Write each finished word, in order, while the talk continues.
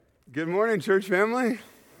Good morning, church family.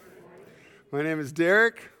 My name is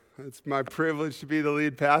Derek. It's my privilege to be the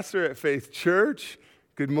lead pastor at Faith Church.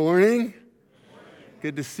 Good morning.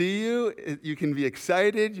 Good to see you. You can be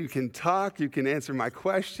excited, you can talk, you can answer my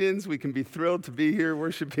questions. We can be thrilled to be here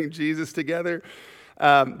worshiping Jesus together.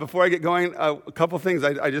 Before I get going, a couple things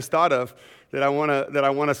I just thought of that I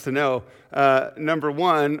want us to know. Number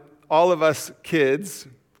one, all of us kids,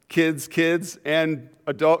 and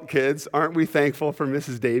adult kids, aren't we thankful for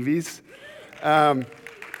Mrs. Davies?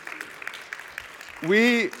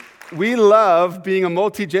 We love being a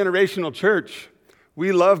multi-generational church.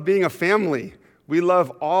 We love being a family. We love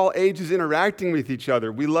all ages interacting with each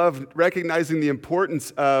other. We love recognizing the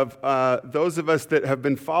importance of those of us that have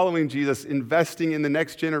been following Jesus, investing in the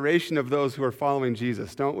next generation of those who are following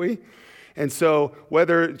Jesus, don't we? And so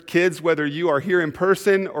whether you are here in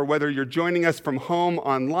person or whether you're joining us from home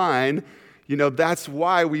online, that's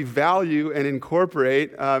why we value and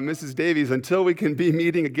incorporate Mrs. Davies. Until we can be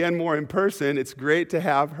meeting again more in person, it's great to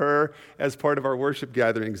have her as part of our worship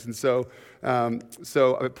gatherings. And so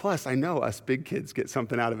plus, I know us big kids get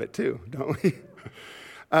something out of it too, don't we?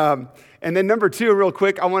 And then number two, real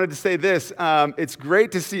quick, I wanted to say this. It's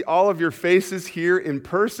great to see all of your faces here in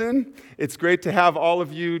person. It's great to have all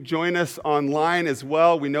of you join us online as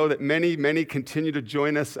well. We know that many continue to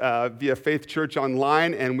join us via Faith Church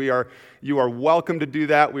online, and you are welcome to do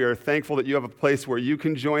that. We are thankful that you have a place where you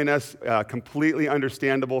can join us. Completely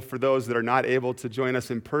understandable for those that are not able to join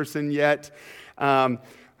us in person yet.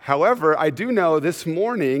 However, I do know this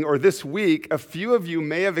morning or this week, a few of you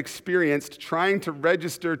may have experienced trying to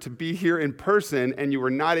register to be here in person and you were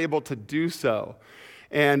not able to do so.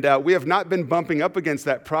 And we have not been bumping up against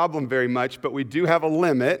that problem very much, but we do have a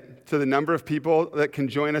limit to the number of people that can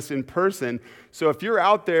join us in person. So if you're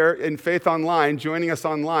out there in Faith Online, joining us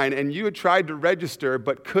online, and you had tried to register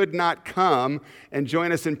but could not come and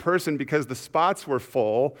join us in person because the spots were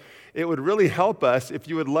full, it would really help us if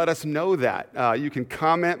you would let us know that. You can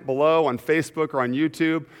comment below on Facebook or on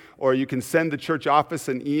YouTube, or you can send the church office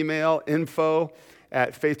an email,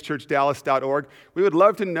 info@faithchurchdallas.org. We would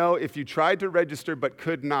love to know if you tried to register but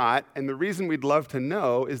could not, and the reason we'd love to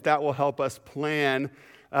know is that will help us plan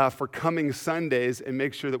for coming Sundays and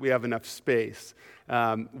make sure that we have enough space.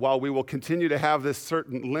 While we will continue to have this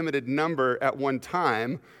certain limited number at one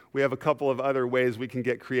time, we have a couple of other ways we can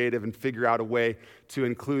get creative and figure out a way to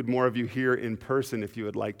include more of you here in person if you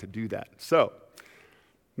would like to do that. So,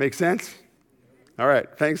 make sense? All right,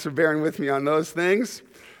 thanks for bearing with me on those things.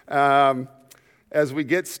 As we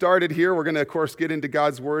get started here, we're going to, of course, get into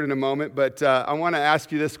God's Word in a moment, but I want to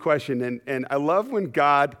ask you this question, and I love when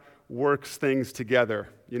God works things together,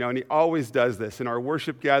 and He always does this. In our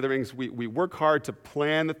worship gatherings, we work hard to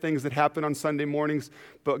plan the things that happen on Sunday mornings,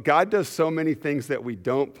 but God does so many things that we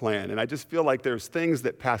don't plan, and I just feel like there's things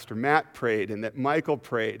that Pastor Matt prayed, and that Michael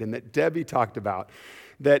prayed, and that Debbie talked about,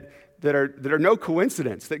 that are no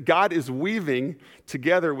coincidence, that God is weaving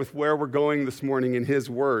together with where we're going this morning in His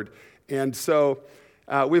Word. And so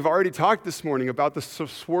we've already talked this morning about the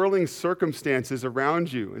swirling circumstances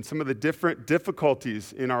around you and some of the different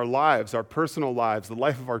difficulties in our lives, our personal lives, the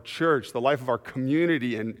life of our church, the life of our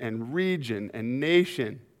community and region and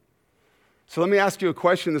nation. So let me ask you a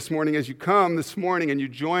question this morning as you come this morning and you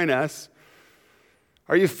join us.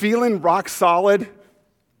 Are you feeling rock solid?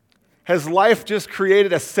 Has life just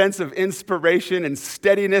created a sense of inspiration and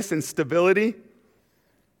steadiness and stability?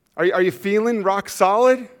 Are you feeling rock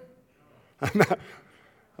solid?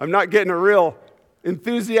 I'm not getting a real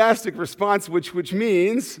enthusiastic response, which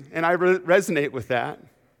means, and I resonate with that.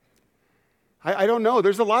 I don't know.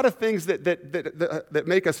 There's a lot of things that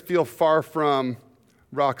make us feel far from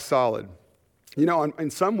rock solid. In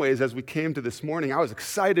some ways, as we came to this morning, I was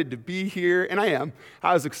excited to be here, and I am.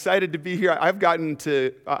 I was excited to be here.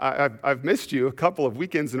 I've missed you a couple of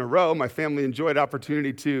weekends in a row. My family enjoyed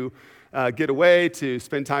opportunity to get away, to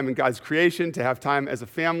spend time in God's creation, to have time as a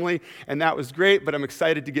family, and that was great, but I'm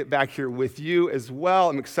excited to get back here with you as well.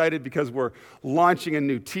 I'm excited because we're launching a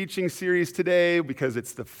new teaching series today, because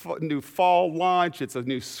it's the new fall launch, it's a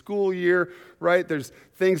new school year, right? There's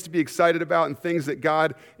things to be excited about and things that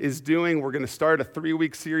God is doing. We're going to start a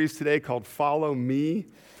 3-week series today called Follow Me,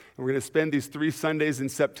 and we're going to spend these 3 Sundays in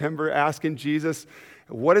September asking Jesus,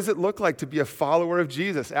 what does it look like to be a follower of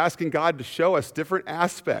Jesus? Asking God to show us different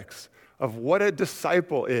aspects of what a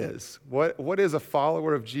disciple is. What is a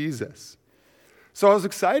follower of Jesus? So I was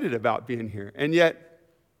excited about being here. And yet,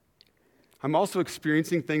 I'm also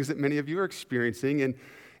experiencing things that many of you are experiencing.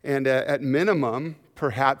 And at minimum,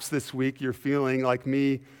 perhaps this week, you're feeling like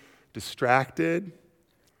me, distracted,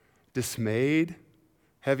 dismayed,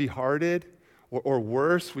 heavy-hearted, or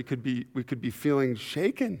worse, we could be feeling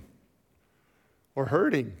shaken or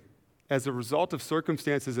hurting as a result of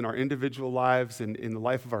circumstances in our individual lives and in the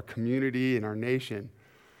life of our community and our nation.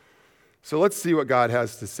 So let's see what God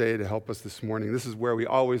has to say to help us this morning. This is where we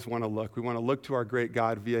always want to look. We want to look to our great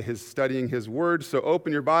God via studying His Word. So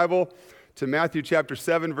open your Bible to Matthew chapter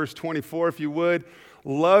 7, verse 24, if you would.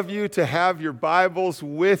 Love you to have your Bibles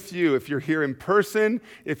with you. If you're here in person,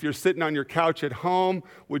 if you're sitting on your couch at home,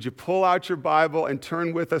 would you pull out your Bible and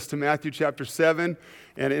turn with us to Matthew chapter 7?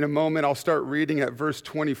 And in a moment, I'll start reading at verse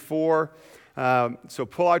 24. So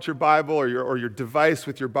pull out your Bible or your device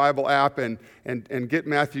with your Bible app and get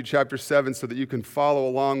Matthew chapter 7 so that you can follow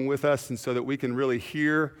along with us and so that we can really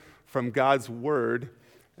hear from God's Word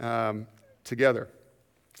together.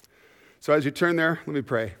 So as you turn there, let me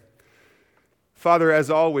pray. Father, as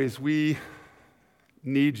always, we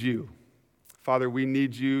need you. Father, we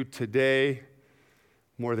need you today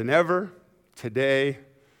more than ever, today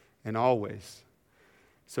and always.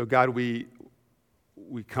 So God, we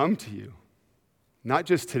come to you, not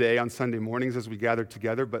just today on Sunday mornings as we gather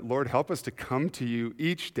together, but Lord, help us to come to you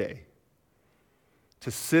each day, to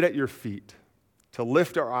sit at your feet, to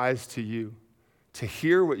lift our eyes to you, to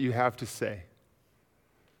hear what you have to say.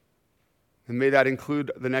 And may that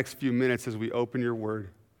include the next few minutes as we open your word.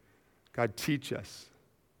 God, teach us,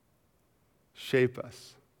 shape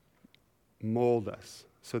us, mold us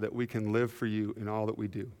so that we can live for you in all that we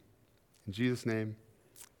do. In Jesus' name,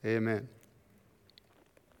 amen.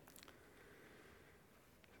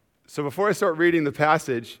 So before I start reading the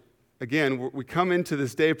passage, again, we come into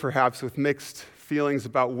this day perhaps with mixed feelings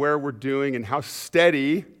about where we're doing and how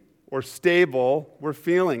steady or stable we're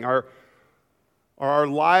feeling. Are our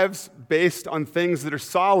lives based on things that are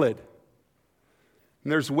solid?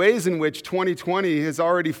 And there's ways in which 2020 has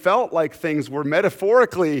already felt like things were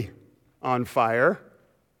metaphorically on fire.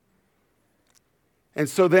 And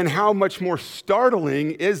so then how much more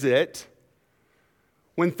startling is it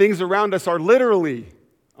when things around us are literally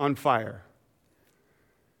on fire?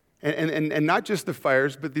 And not just the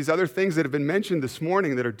fires, but these other things that have been mentioned this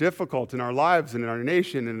morning that are difficult in our lives and in our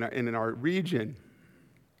nation and in our region.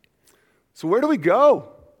 So where do we go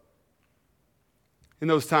in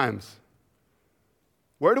those times?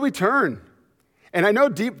 Where do we turn? And I know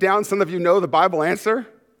deep down some of you know the Bible answer.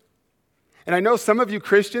 And I know some of you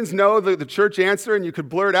Christians know the church answer, and you could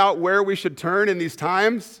blurt out where we should turn in these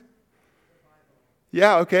times.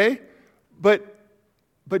 Yeah, okay. But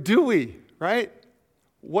do we, right?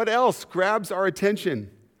 What else grabs our attention?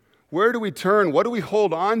 Where do we turn? What do we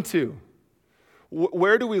hold on to?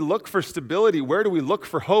 Where do we look for stability? Where do we look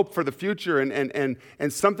for hope for the future and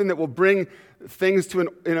something that will bring things to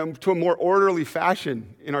a more orderly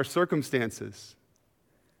fashion in our circumstances?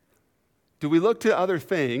 Do we look to other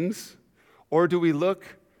things, or do we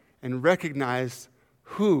look and recognize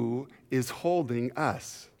who is holding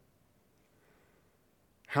us?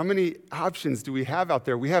 How many options do we have out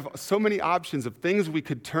there? We have so many options of things we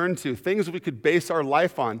could turn to, things we could base our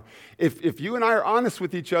life on. If you and I are honest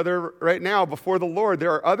with each other right now before the Lord,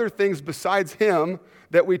 there are other things besides Him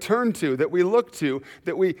that we turn to, that we look to,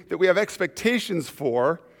 that we have expectations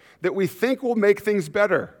for, that we think will make things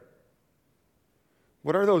better.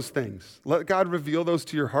 What are those things? Let God reveal those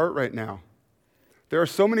to your heart right now. There are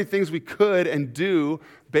so many things we could and do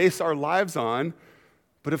base our lives on,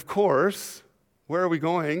 but of course, where are we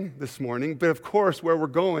going this morning? But of course, where we're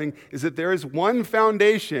going is that there is one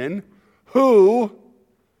foundation who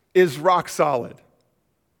is rock solid.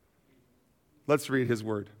 Let's read His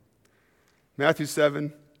word. Matthew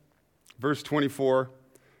 7, verse 24,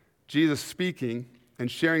 Jesus speaking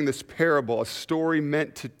and sharing this parable, a story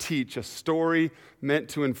meant to teach, a story meant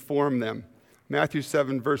to inform them. Matthew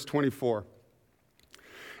 7, verse 24.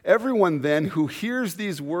 Everyone then who hears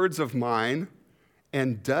these words of mine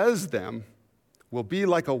and does them will be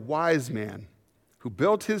like a wise man who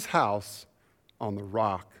built his house on the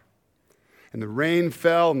rock. And the rain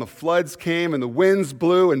fell, and the floods came, and the winds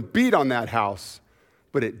blew and beat on that house,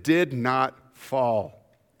 but it did not fall,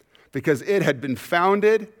 because it had been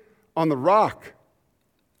founded on the rock.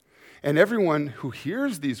 And everyone who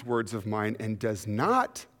hears these words of mine and does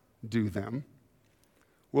not do them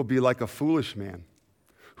will be like a foolish man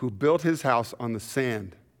who built his house on the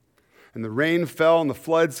sand. And the rain fell, and the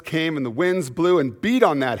floods came, and the winds blew and beat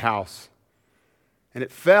on that house. And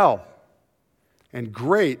it fell, and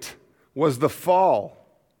great was the fall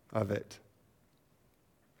of it.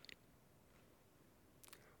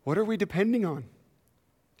 What are we depending on?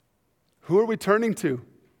 Who are we turning to?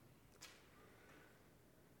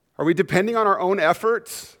 Are we depending on our own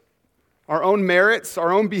efforts, our own merits,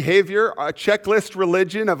 our own behavior, a checklist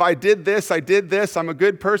religion of I did this, I'm a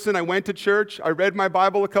good person, I went to church, I read my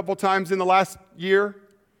Bible a couple times in the last year?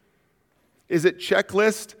 Is it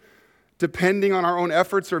checklist, depending on our own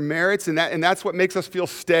efforts or merits, and that's what makes us feel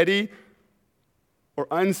steady or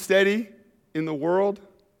unsteady in the world?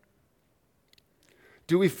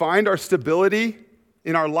 Do we find our stability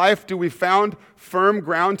in our life? Do we found firm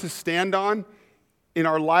ground to stand on in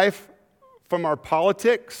our life from our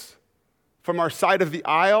politics, from our side of the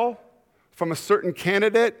aisle, from a certain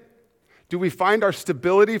candidate? Do we find our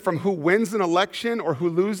stability from who wins an election or who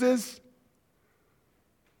loses?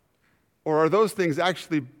 Or are those things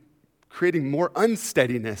actually creating more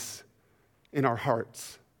unsteadiness in our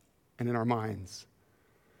hearts and in our minds?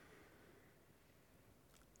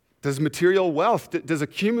 Does material wealth, does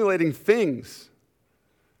accumulating things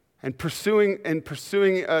and pursuing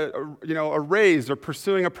a raise or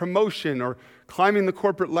pursuing a promotion or climbing the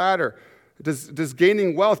corporate ladder, does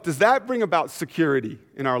gaining wealth, does that bring about security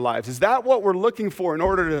in our lives? Is that what we're looking for in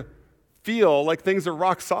order to feel like things are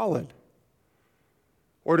rock solid?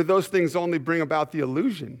 Or do those things only bring about the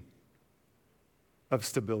illusion of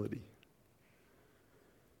stability?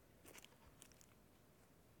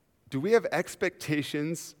 Do we have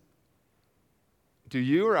expectations? Do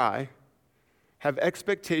you or I have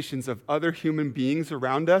expectations of other human beings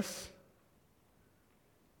around us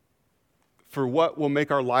for what will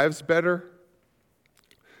make our lives better?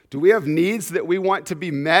 Do we have needs that we want to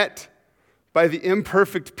be met by the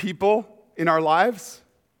imperfect people in our lives?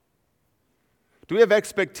 Do we have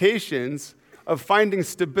expectations of finding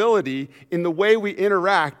stability in the way we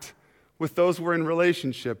interact with those we're in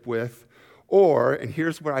relationship with? Or, and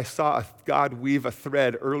here's where I saw God weave a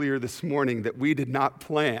thread earlier this morning that we did not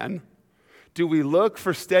plan. Do we look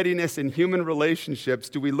for steadiness in human relationships?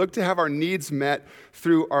 Do we look to have our needs met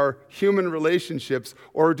through our human relationships?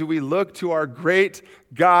 Or do we look to our great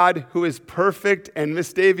God who is perfect and,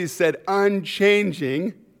 Miss Davies said,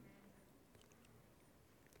 unchanging?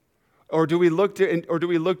 Or do we look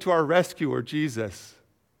to our rescuer, Jesus,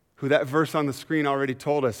 who that verse on the screen already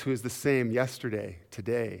told us, who is the same yesterday,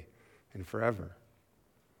 today, and forever?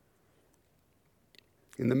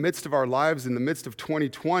 In the midst of our lives, in the midst of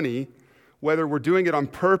 2020, whether we're doing it on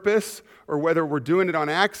purpose or whether we're doing it on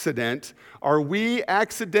accident, are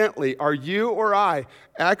you or I,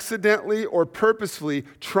 accidentally or purposefully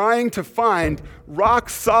trying to find rock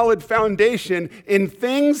solid foundation in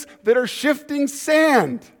things that are shifting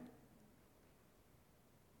sand?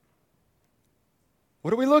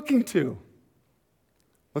 What are we looking to?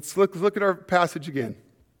 Let's look at our passage again.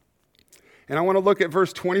 And I want to look at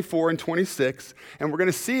verse 24 and 26, and we're going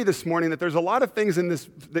to see this morning that there's a lot of things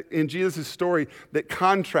in Jesus' story that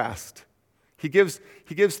contrast. He gives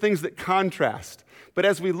things that contrast. But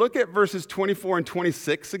as we look at verses 24 and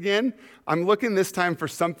 26 again, I'm looking this time for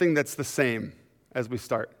something that's the same as we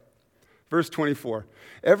start. Verse 24,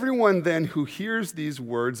 everyone then who hears these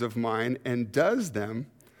words of mine and does them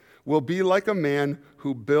will be like a man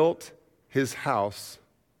who built his house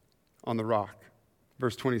on the rock.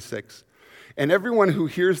 Verse 26, and everyone who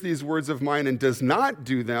hears these words of mine and does not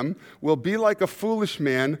do them will be like a foolish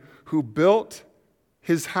man who built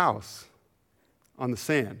his house on the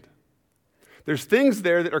sand. There's things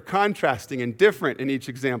there that are contrasting and different in each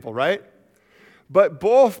example, right? But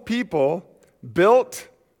both people built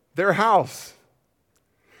their house.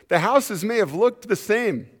 The houses may have looked the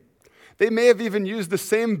same. They may have even used the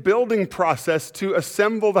same building process to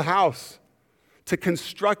assemble the house, to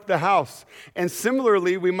construct the house. And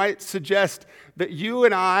similarly, we might suggest that you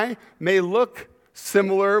and I may look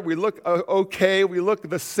similar, we look okay, we look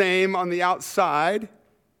the same on the outside,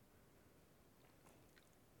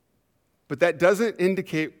 but that doesn't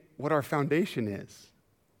indicate what our foundation is.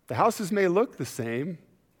 The houses may look the same,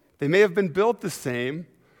 they may have been built the same,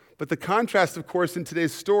 but the contrast, of course, in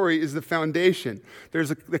today's story is the foundation.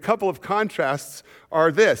 There's a couple of contrasts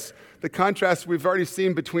are this. The contrast we've already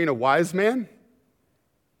seen between a wise man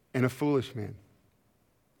and a foolish man,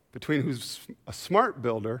 between who's a smart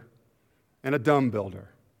builder and a dumb builder.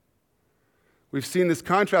 We've seen this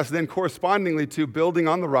contrast then correspondingly to building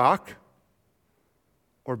on the rock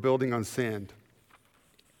or building on sand.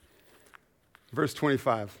 Verse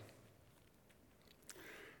 25.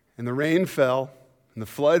 And the rain fell, and the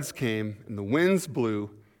floods came, and the winds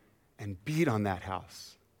blew and beat on that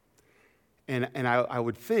house. And I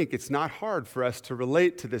would think it's not hard for us to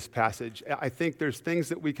relate to this passage. I think there's things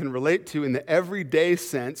that we can relate to in the everyday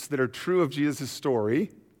sense that are true of Jesus'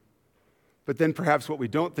 story, but then perhaps what we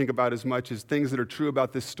don't think about as much is things that are true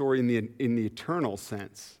about this story in the eternal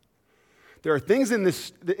sense. There are things in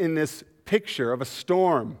this picture of a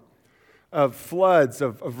storm, of floods,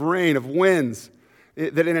 of rain, of winds,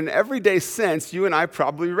 that in an everyday sense, you and I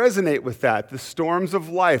probably resonate with that. The storms of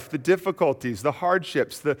life, the difficulties, the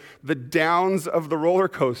hardships, the downs of the roller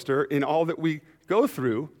coaster in all that we go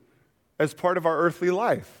through as part of our earthly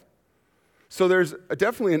life. So there's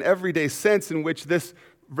definitely an everyday sense in which this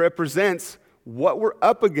represents what we're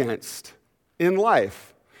up against in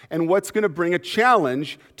life and what's going to bring a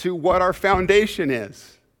challenge to what our foundation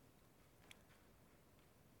is.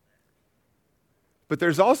 But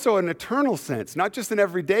there's also an eternal sense, not just an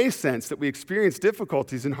everyday sense that we experience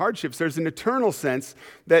difficulties and hardships. There's an eternal sense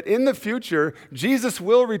that in the future, Jesus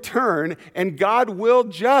will return and God will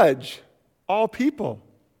judge all people.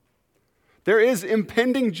 There is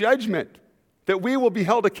impending judgment that we will be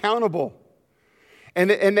held accountable. And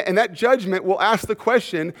that judgment will ask the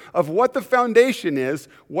question of what the foundation is,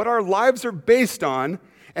 what our lives are based on,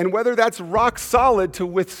 and whether that's rock solid to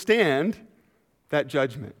withstand that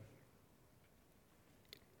judgment.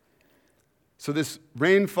 So this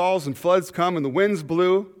rain falls and floods come and the winds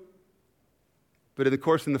blew. But of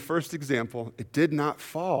course, in the first example, it did not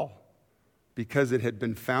fall because it had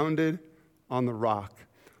been founded on the rock.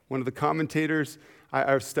 One of the commentators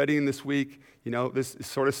I was studying this week, this is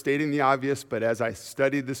sort of stating the obvious, but as I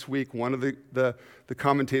studied this week, one of the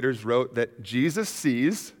commentators wrote that Jesus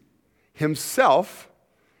sees himself,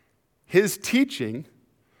 his teaching,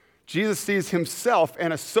 Jesus sees himself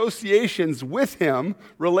and associations with him,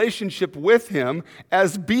 relationship with him,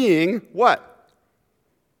 as being what?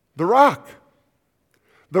 The rock.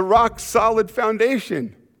 The rock-solid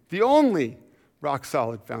foundation. The only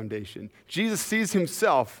rock-solid foundation. Jesus sees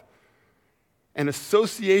himself and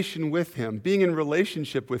association with him, being in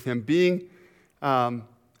relationship with him, being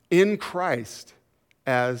in Christ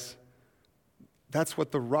as that's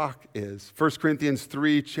what the rock is. 1 Corinthians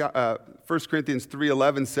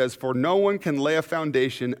 3:11 says, "For no one can lay a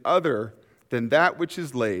foundation other than that which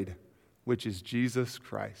is laid, which is Jesus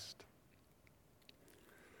Christ."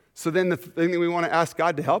 So then the thing that we want to ask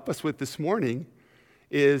God to help us with this morning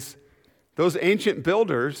is those ancient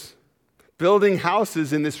builders building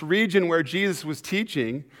houses in this region where Jesus was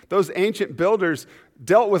teaching, those ancient builders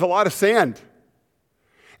dealt with a lot of sand.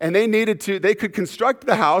 And they could construct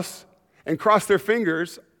the house and cross their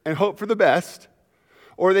fingers and hope for the best,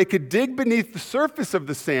 or they could dig beneath the surface of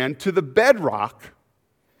the sand to the bedrock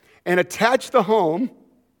and attach the home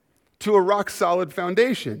to a rock-solid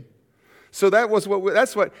foundation. So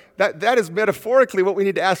that is metaphorically what we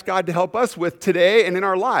need to ask God to help us with today and in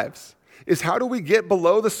our lives, is how do we get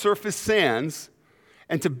below the surface sands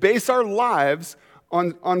and to base our lives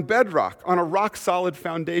on bedrock, on a rock-solid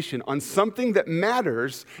foundation, on something that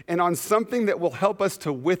matters and on something that will help us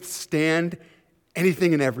to withstand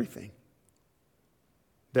anything and everything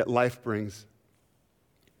that life brings.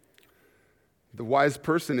 The wise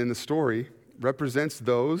person in the story represents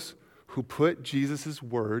those who put Jesus'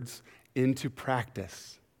 words into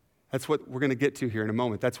practice. That's what we're going to get to here in a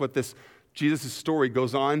moment. That's what this Jesus' story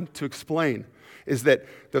goes on to explain, is that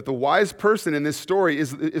the wise person in this story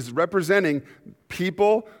is representing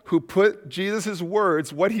people who put Jesus'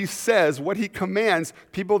 words, what he says, what he commands,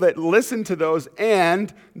 people that listen to those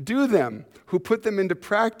and do them, who put them into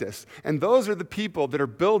practice. And those are the people that are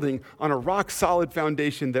building on a rock-solid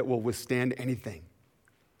foundation that will withstand anything.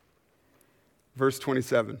 Verse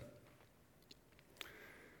 27.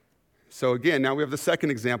 So again, now we have the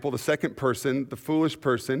second example, the second person, the foolish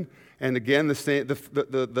person. And again,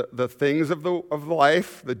 the things of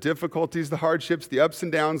life, the difficulties, the hardships, the ups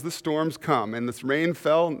and downs, the storms come. And this rain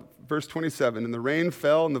fell, verse 27, and the rain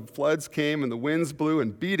fell and the floods came and the winds blew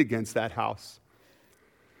and beat against that house.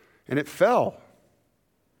 And it fell.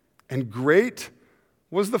 And great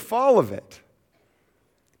was the fall of it.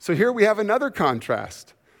 So here we have another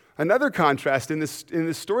contrast. Another contrast in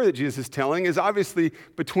this story that Jesus is telling is obviously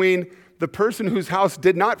between the person whose house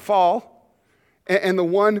did not fall and the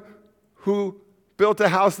one who built a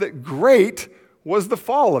house that great was the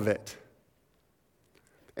fall of it.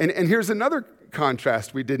 And here's another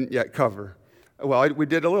contrast we didn't yet cover. Well, we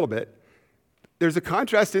did a little bit. There's a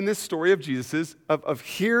contrast in this story of Jesus' of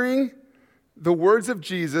hearing the words of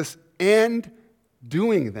Jesus and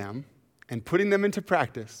doing them and putting them into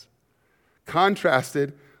practice,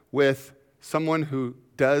 contrasted with someone who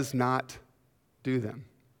does not do them.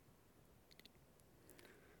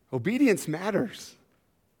 Obedience matters.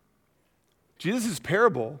 Jesus'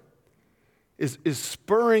 parable is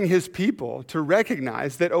spurring his people to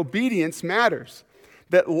recognize that obedience matters,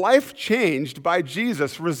 that life changed by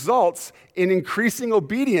Jesus results in increasing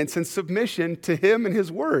obedience and submission to him and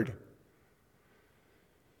his word.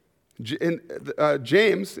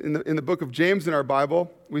 James, in the book of James in our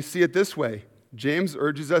Bible, we see it this way. James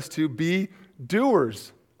urges us to be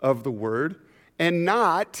doers of the word and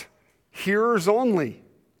not hearers only.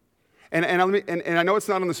 And I know it's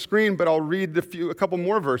not on the screen, but I'll read a couple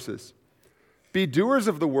more verses. Be doers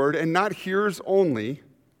of the word and not hearers only,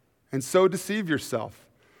 and so deceive yourself.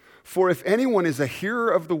 For if anyone is a hearer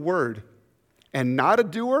of the word and not a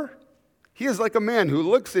doer, he is like a man who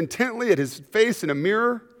looks intently at his face in a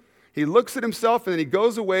mirror. He looks at himself and then he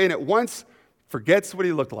goes away and at once forgets what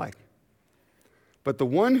he looked like. But the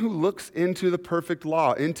one who looks into the perfect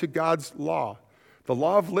law, into God's law, the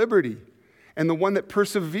law of liberty, and the one that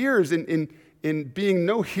perseveres in being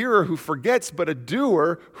no hearer who forgets, but a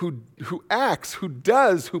doer who acts, who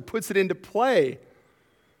does, who puts it into play,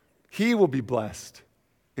 he will be blessed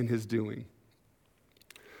in his doing.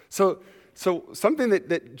 So something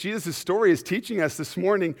that Jesus' story is teaching us this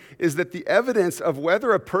morning is that the evidence of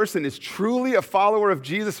whether a person is truly a follower of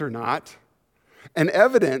Jesus or not, and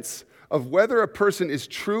evidence of whether a person is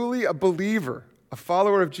truly a believer, a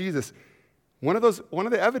follower of Jesus, one of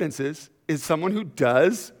the evidences is someone who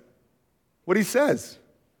does what he says.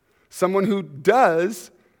 Someone who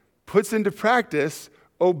does, puts into practice,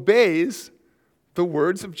 obeys the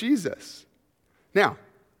words of Jesus. Now,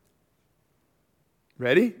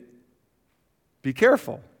 ready? Be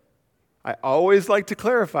careful. I always like to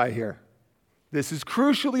clarify here. This is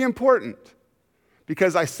crucially important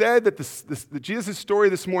because I said that the Jesus story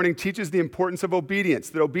this morning teaches the importance of obedience,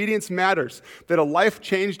 that obedience matters, that a life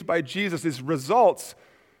changed by Jesus results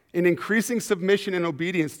in increasing submission and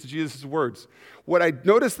obedience to Jesus' words. What I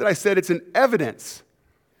noticed that I said it's an evidence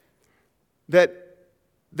that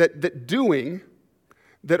obeying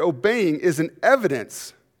is an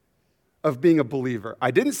evidence of being a believer.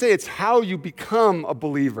 I didn't say it's how you become a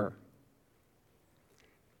believer.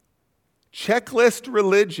 Checklist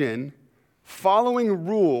religion, following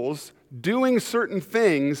rules, doing certain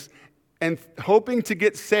things, and hoping to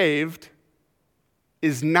get saved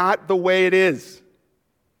is not the way it is.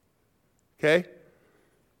 Okay?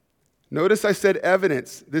 Notice I said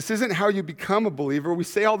evidence. This isn't how you become a believer. We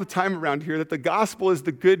say all the time around here that the gospel is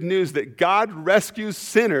the good news that God rescues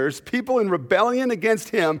sinners, people in rebellion against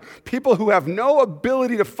him, people who have no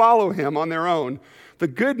ability to follow him on their own. The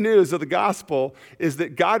good news of the gospel is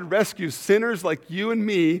that God rescues sinners like you and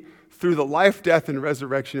me through the life, death, and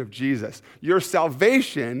resurrection of Jesus. Your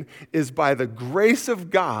salvation is by the grace of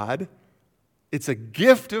God. It's a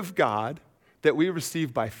gift of God that we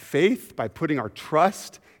receive by faith, by putting our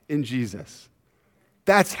trust in Jesus.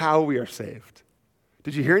 That's how we are saved.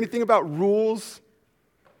 Did you hear anything about rules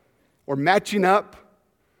or matching up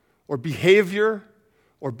or behavior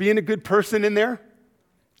or being a good person in there?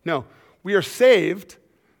 No, we are saved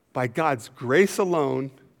by God's grace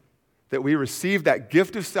alone, that we receive that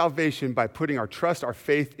gift of salvation by putting our trust, our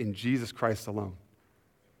faith in Jesus Christ alone.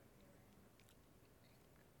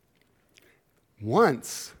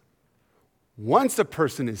 Once a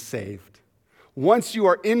person is saved, once you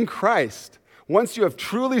are in Christ, once you have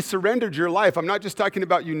truly surrendered your life, I'm not just talking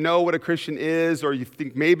about you know what a Christian is or you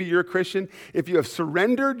think maybe you're a Christian. If you have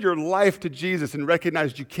surrendered your life to Jesus and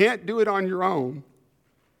recognized you can't do it on your own,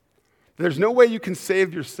 there's no way you can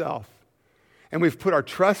save yourself, and we've put our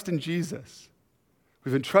trust in Jesus,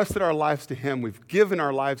 we've entrusted our lives to him, we've given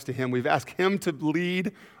our lives to him, we've asked him to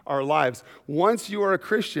lead our lives. Once you are a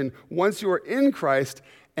Christian, once you are in Christ,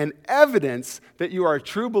 and evidence that you are a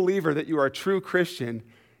true believer, that you are a true Christian,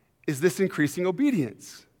 is this increasing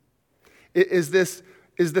obedience. Is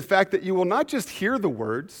the fact that you will not just hear the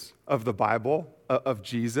words of the Bible, of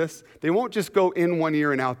Jesus. They won't just go in one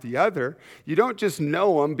ear and out the other. You don't just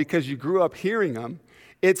know them because you grew up hearing them.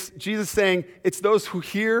 It's Jesus saying, it's those who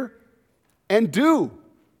hear and do,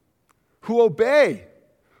 who obey,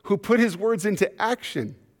 who put his words into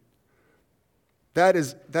action. That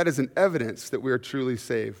is an evidence that we are truly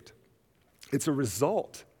saved. It's a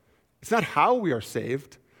result. It's not how we are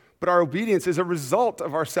saved, but our obedience is a result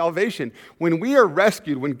of our salvation. When we are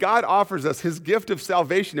rescued, when God offers us his gift of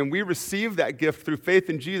salvation and we receive that gift through faith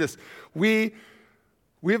in Jesus, we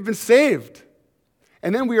have been saved.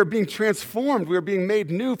 And then we are being transformed. We are being made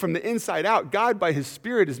new from the inside out. God, by his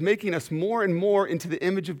Spirit, is making us more and more into the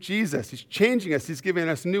image of Jesus. He's changing us. He's giving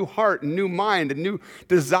us new heart and new mind and new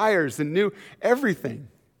desires and new everything.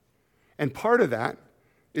 And part of that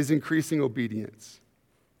is increasing obedience.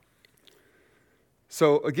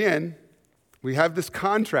 So again, we have this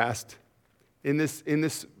contrast in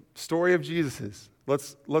this story of Jesus's.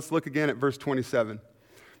 Let's look again at verse 27.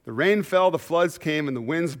 The rain fell, the floods came, and the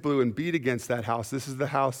winds blew and beat against that house. This is the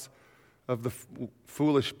house of the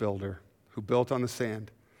foolish builder who built on the sand.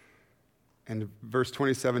 And verse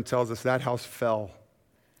 27 tells us that house fell,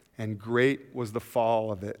 and great was the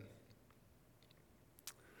fall of it.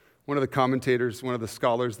 I One of the commentators, one of the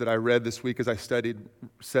scholars that I read this week as I studied,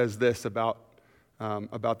 says this about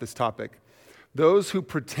this topic. Those who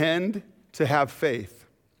pretend to have faith,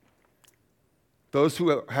 those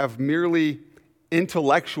who have merely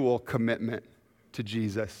intellectual commitment to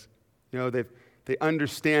Jesus, they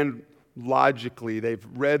understand logically, they've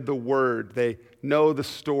read the word, they know the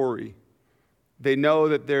story, they know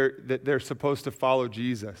that they're supposed to follow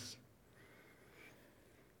Jesus.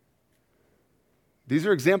 These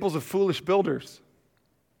are examples of foolish builders.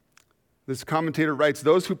 This commentator writes,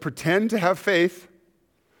 those who pretend to have faith,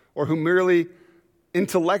 or who merely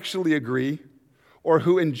intellectually agree, or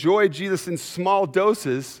who enjoy Jesus in small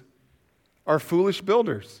doses, are foolish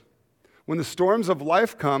builders. When the storms of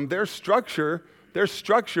life come, their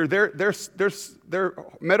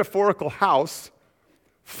metaphorical house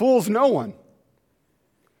fools no one.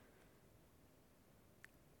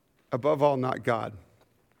 Above all, not God.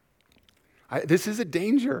 This is a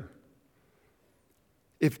danger.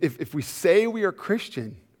 If we say we are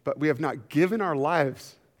Christian, but we have not given our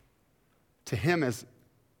lives to Him as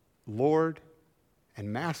Lord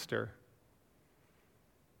and Master,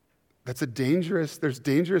 there's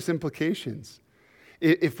dangerous implications.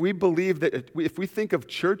 If we believe that, if we think of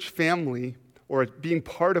church family or being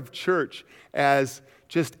part of church as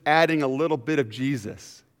just adding a little bit of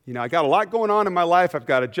Jesus. I got a lot going on in my life. I've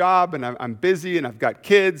got a job, and I'm busy, and I've got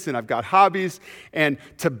kids, and I've got hobbies. And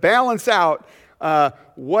to balance out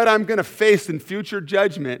what I'm going to face in future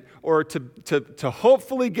judgment, or to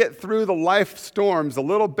hopefully get through the life storms a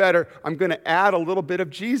little better, I'm going to add a little bit of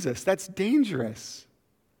Jesus. That's dangerous.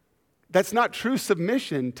 That's not true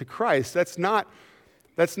submission to Christ. That's not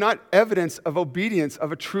evidence of obedience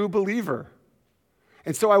of a true believer.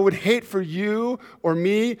 And so I would hate for you or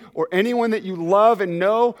me or anyone that you love and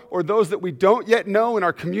know, or those that we don't yet know in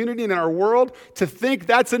our community and in our world, to think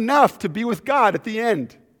that's enough to be with God at the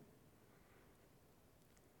end.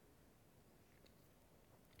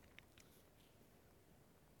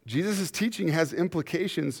 Jesus' teaching has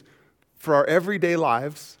implications for our everyday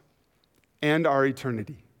lives and our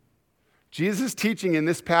eternity. Jesus' teaching in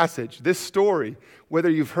this passage, this story, whether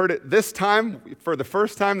you've heard it this time for the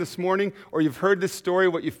first time this morning, or you've heard this story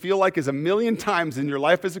what you feel like is a million times in your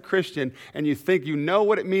life as a Christian, and you think you know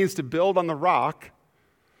what it means to build on the rock,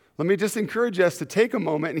 let me just encourage us to take a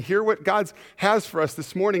moment and hear what God has for us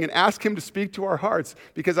this morning and ask Him to speak to our hearts,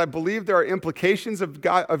 because I believe there are implications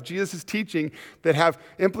of Jesus' teaching that have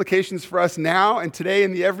implications for us now and today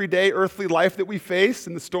in the everyday earthly life that we face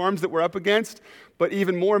and the storms that we're up against. But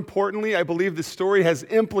even more importantly, I believe the story has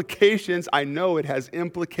implications. I know it has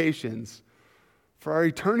implications for our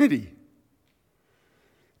eternity.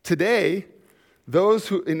 Today, those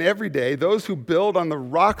who build on the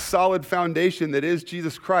rock-solid foundation that is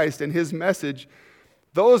Jesus Christ and His message,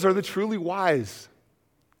 those are the truly wise.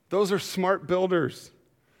 Those are smart builders.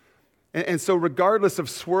 And so regardless of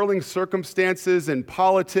swirling circumstances and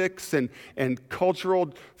politics and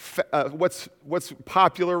cultural, what's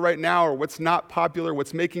popular right now or what's not popular,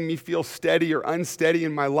 what's making me feel steady or unsteady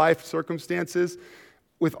in my life circumstances,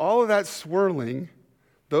 with all of that swirling,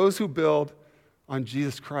 those who build on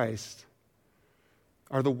Jesus Christ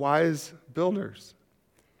are the wise builders.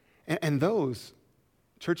 And those,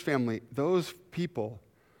 church family, those people,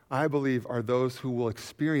 I believe, are those who will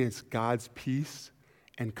experience God's peace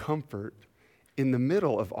and comfort in the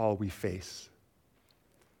middle of all we face.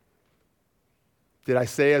 Did I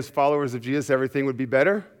say as followers of Jesus everything would be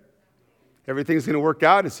better? Everything's going to work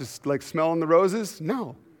out? It's just like smelling the roses?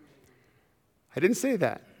 No. I didn't say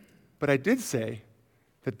that. But I did say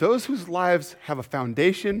that those whose lives have a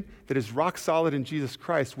foundation that is rock solid in Jesus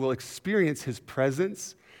Christ will experience His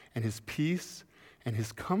presence and His peace and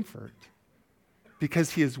His comfort,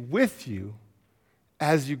 because He is with you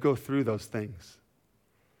as you go through those things.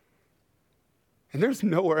 And there's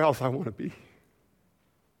nowhere else I want to be.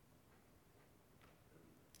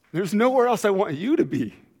 There's nowhere else I want you to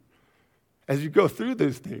be as you go through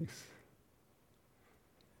those things.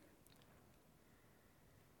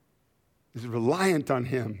 Is reliant on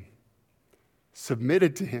Him,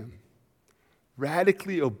 submitted to Him,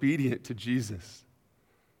 radically obedient to Jesus,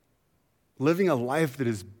 living a life that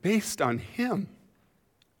is based on Him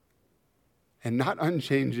and not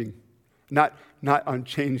unchanging, not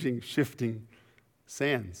unchanging, shifting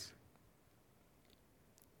sands.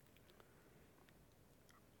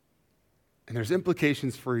 And there's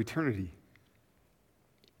implications for eternity.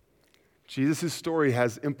 Jesus' story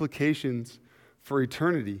has implications for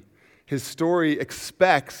eternity. His story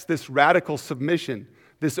expects this radical submission,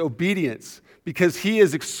 this obedience, because He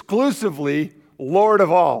is exclusively Lord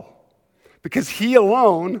of all. Because He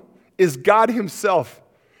alone is God Himself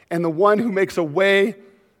and the one who makes a way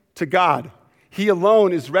to God. He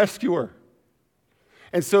alone is rescuer.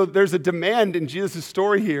 And so there's a demand in Jesus'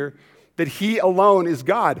 story here that he alone is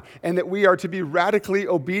God and that we are to be radically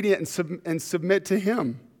obedient and submit to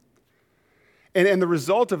him. And the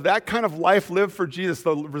result of that kind of life lived for Jesus,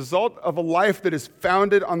 the result of a life that is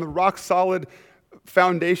founded on the rock-solid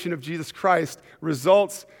foundation of Jesus Christ,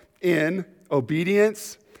 results in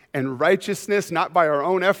obedience and righteousness, not by our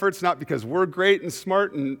own efforts, not because we're great and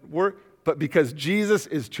smart, but because Jesus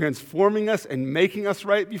is transforming us and making us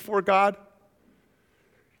right before God.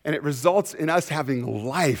 And it results in us having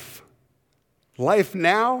life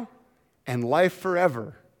now and life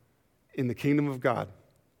forever in the kingdom of God.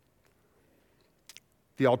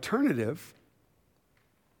 The alternative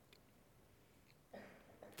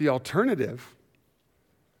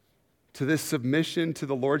to this submission to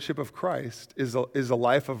the lordship of Christ is a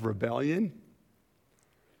life of rebellion,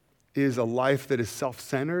 is a life that is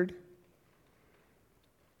self-centered,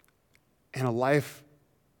 and a life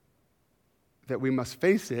that we must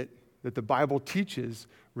face it, that the Bible teaches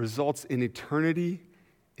results in eternity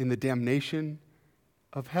in the damnation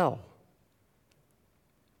of hell.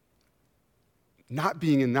 Not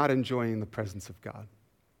being and not enjoying the presence of God,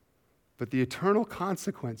 but the eternal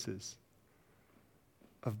consequences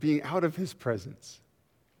of being out of his presence.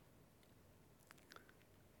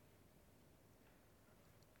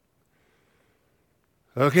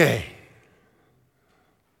 Okay,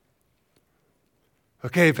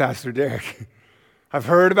 Pastor Derek, I've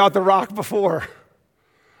heard about the rock before.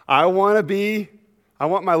 I want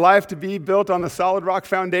my life to be built on the solid rock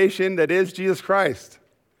foundation that is Jesus Christ.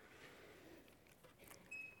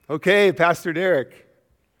 Okay, Pastor Derek,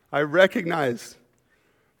 I recognize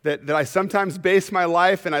that I sometimes base my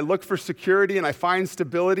life and I look for security and I find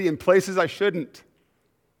stability in places I shouldn't.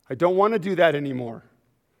 I don't want to do that anymore.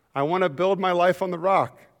 I want to build my life on the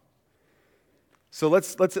rock. So let's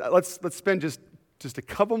spend just a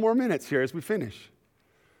couple more minutes here as we finish.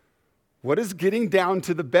 What does getting down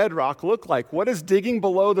to the bedrock look like? What does digging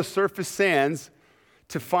below the surface sands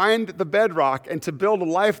to find the bedrock and to build a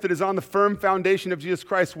life that is on the firm foundation of Jesus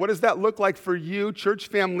Christ? What does that look like for you, church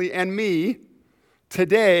family, and me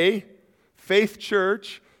today, Faith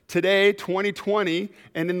Church, today, 2020,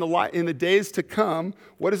 and in the days to come?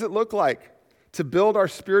 What does it look like to build our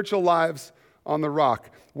spiritual lives on the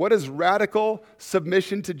rock? What does radical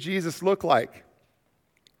submission to Jesus look like?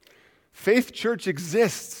 Faith Church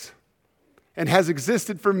exists and has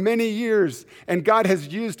existed for many years, and God has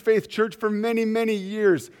used Faith Church for many, many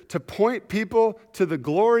years to point people to the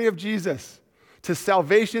glory of Jesus, to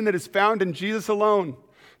salvation that is found in Jesus alone.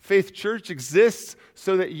 Faith Church exists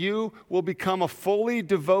so that you will become a fully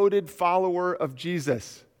devoted follower of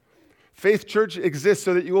Jesus. Faith Church exists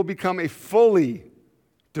so that you will become a fully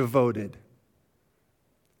devoted.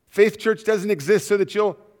 Faith Church doesn't exist so that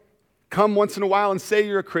you'll come once in a while and say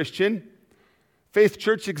you're a Christian. Faith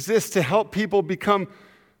Church exists to help people become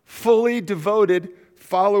fully devoted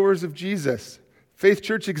followers of Jesus. Faith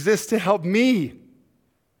Church exists to help me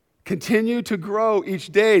continue to grow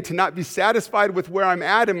each day, to not be satisfied with where I'm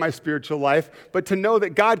at in my spiritual life, but to know that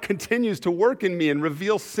God continues to work in me and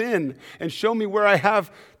reveal sin and show me where I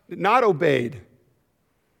have not obeyed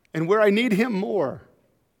and where I need him more.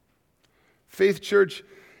 Faith Church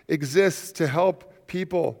exists to help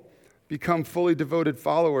people become fully devoted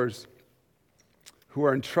followers who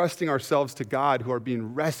are entrusting ourselves to God, who are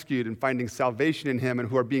being rescued and finding salvation in him, and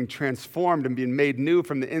who are being transformed and being made new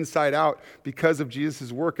from the inside out because of Jesus'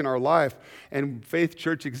 work in our life. And Faith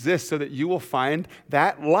Church exists so that you will find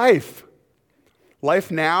that life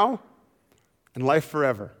now and life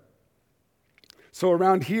forever. So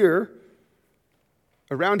around here,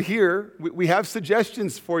 we have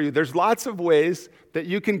suggestions for you. There's lots of ways that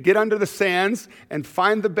you can get under the sands and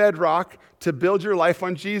find the bedrock to build your life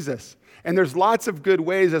on Jesus. And there's lots of good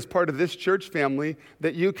ways as part of this church family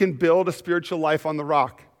that you can build a spiritual life on the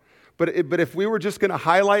rock. But if we were just going to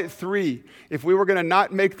highlight 3, if we were going to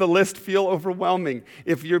not make the list feel overwhelming,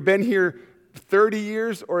 if you've been here 30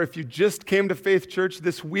 years or if you just came to Faith Church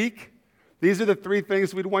this week, these are the 3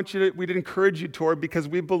 things we'd encourage you toward because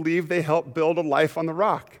we believe they help build a life on the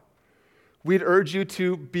rock. We'd urge you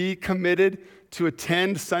to be committed to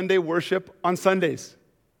attend Sunday worship on Sundays.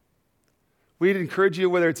 We'd encourage you,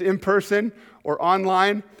 whether it's in person or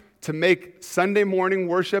online, to make Sunday morning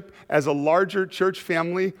worship as a larger church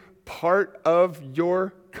family part of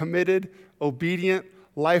your committed, obedient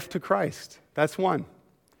life to Christ. That's 1.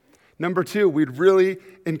 Number 2, we'd really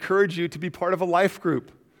encourage you to be part of a life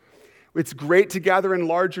group. It's great to gather in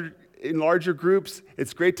larger groups.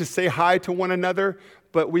 It's great to say hi to one another,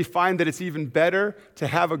 but we find that it's even better to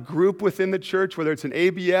have a group within the church, whether it's an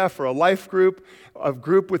ABF or a life group, a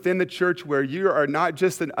group within the church where you are not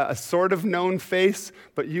just a sort of known face,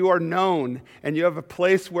 but you are known, and you have a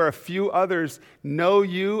place where a few others know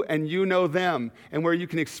you and you know them, and where you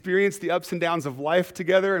can experience the ups and downs of life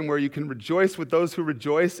together, and where you can rejoice with those who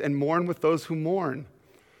rejoice and mourn with those who mourn.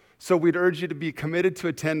 So we'd urge you to be committed to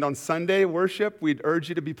attend on Sunday worship. We'd urge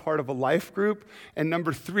you to be part of a life group. And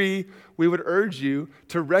number 3, we would urge you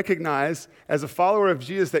to recognize as a follower of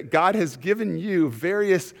Jesus that God has given you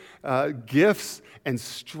various gifts and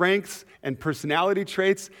strengths and personality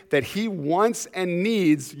traits that he wants and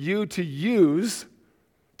needs you to use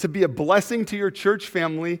to be a blessing to your church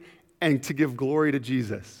family and to give glory to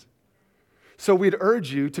Jesus. So we'd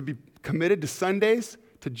urge you to be committed to Sundays,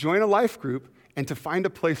 to join a life group, and to find a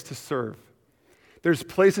place to serve. There's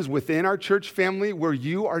places within our church family where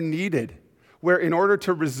you are needed, where in order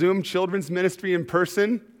to resume children's ministry in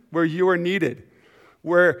person, where you are needed,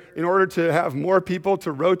 where in order to have more people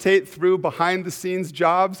to rotate through behind-the-scenes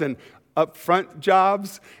jobs and upfront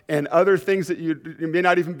jobs and other things that you may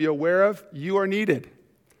not even be aware of, you are needed.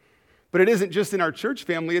 But it isn't just in our church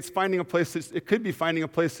family, it could be finding a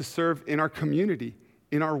place to serve in our community,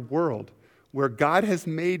 in our world, where God has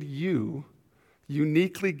made you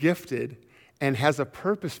uniquely gifted and has a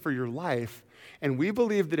purpose for your life. And we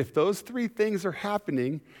believe that if those 3 things are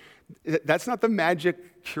happening, that's not the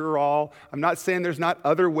magic cure-all. I'm not saying there's not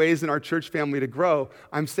other ways in our church family to grow.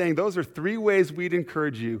 I'm saying those are 3 ways we'd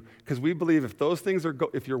encourage you, because we believe if those things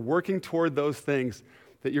if you're working toward those things,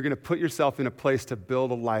 that you're going to put yourself in a place to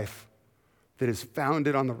build a life that is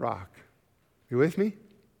founded on the rock. You with me?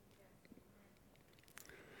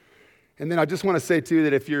 And then I just want to say, too,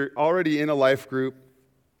 that if you're already in a life group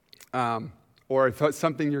or if it's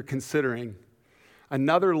something you're considering,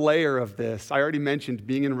 another layer of this, I already mentioned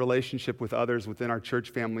being in a relationship with others within our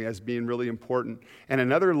church family as being really important. And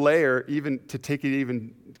another layer, even to take it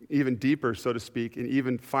even deeper, so to speak, and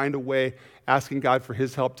even find a way, asking God for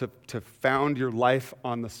his help to found your life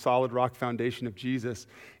on the solid rock foundation of Jesus,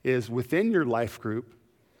 is within your life group,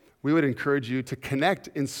 we would encourage you to connect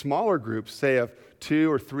in smaller groups, say of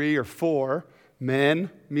 2 or 3 or 4, men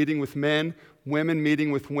meeting with men, women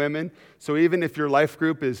meeting with women. So even if your life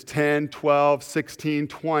group is 10, 12, 16,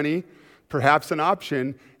 20, perhaps an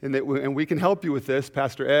option, and we can help you with this.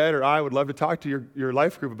 Pastor Ed or I would love to talk to your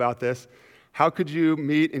life group about this. How could you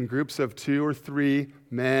meet in groups of 2 or 3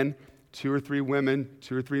 men, 2 or 3 women,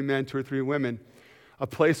 2 or 3 men, 2 or 3 women? A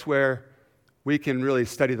place where we can really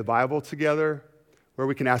study the Bible together, where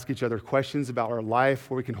we can ask each other questions about our life,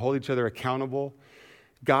 where we can hold each other accountable.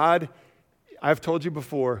 God, I've told you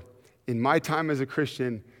before, in my time as a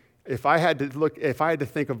Christian, if I had to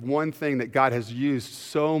think of one thing that God has used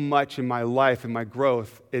so much in my life and my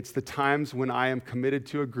growth, it's the times when I am committed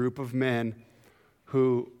to a group of men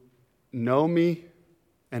who know me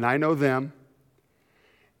and I know them,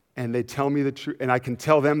 and they tell me the truth, and I can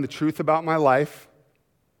tell them the truth about my life.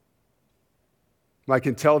 I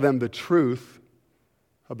can tell them the truth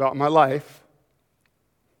about my life,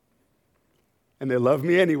 and they love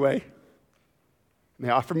me anyway, and they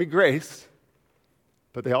offer me grace,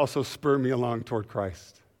 but they also spur me along toward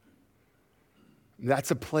Christ. And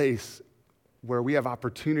that's a place where we have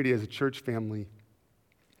opportunity as a church family.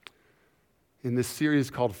 In this series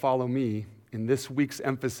called Follow Me, in this week's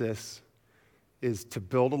emphasis is to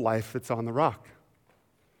build a life that's on the rock.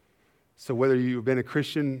 So whether you've been a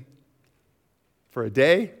Christian for a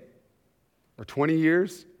day, or 20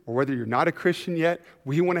 years, or whether you're not a Christian yet,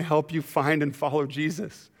 we want to help you find and follow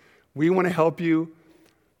Jesus. We want to help you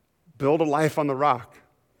build a life on the rock.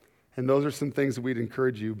 And those are some things that we'd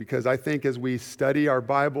encourage you, because I think as we study our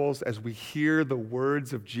Bibles, as we hear the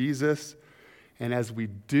words of Jesus, and as we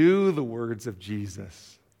do the words of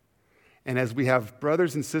Jesus, and as we have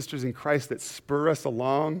brothers and sisters in Christ that spur us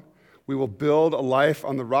along, we will build a life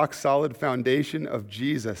on the rock-solid foundation of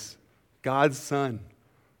Jesus, God's Son,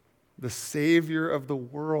 the Savior of the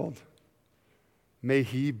world. May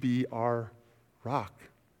he be our rock,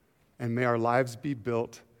 and may our lives be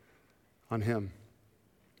built on him.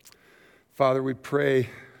 Father, we pray,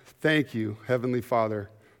 thank you, Heavenly Father,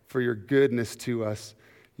 for your goodness to us,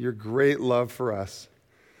 your great love for us.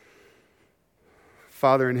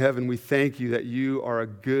 Father in heaven, we thank you that you are a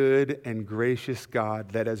good and gracious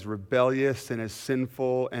God, that as rebellious and as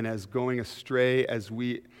sinful and as going astray as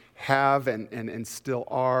we have and still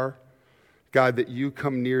are, God, that you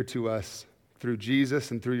come near to us through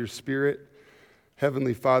Jesus and through your Spirit.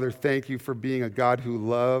 Heavenly Father, thank you for being a God who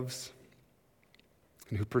loves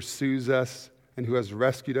and who pursues us and who has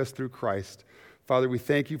rescued us through Christ. Father, we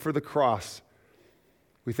thank you for the cross.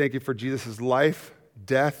 We thank you for Jesus' life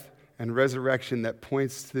death and resurrection that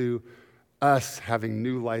points to us having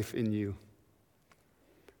new life in you.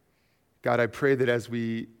 God, I pray that as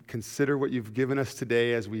we consider what you've given us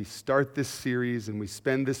today, as we start this series and we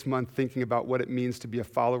spend this month thinking about what it means to be a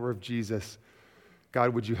follower of Jesus,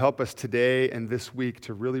 God, would you help us today and this week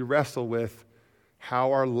to really wrestle with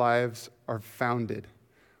how our lives are founded,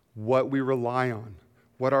 what we rely on,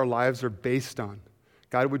 what our lives are based on.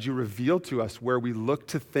 God, would you reveal to us where we look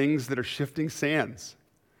to things that are shifting sands?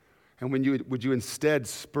 And would you instead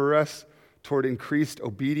spur us toward increased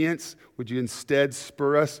obedience? Would you instead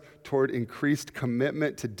spur us toward increased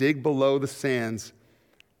commitment to dig below the sands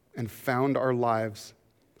and found our lives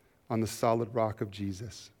on the solid rock of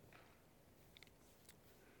Jesus?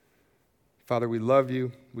 Father, we love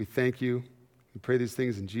you. We thank you. We pray these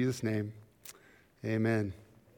things in Jesus' name. Amen.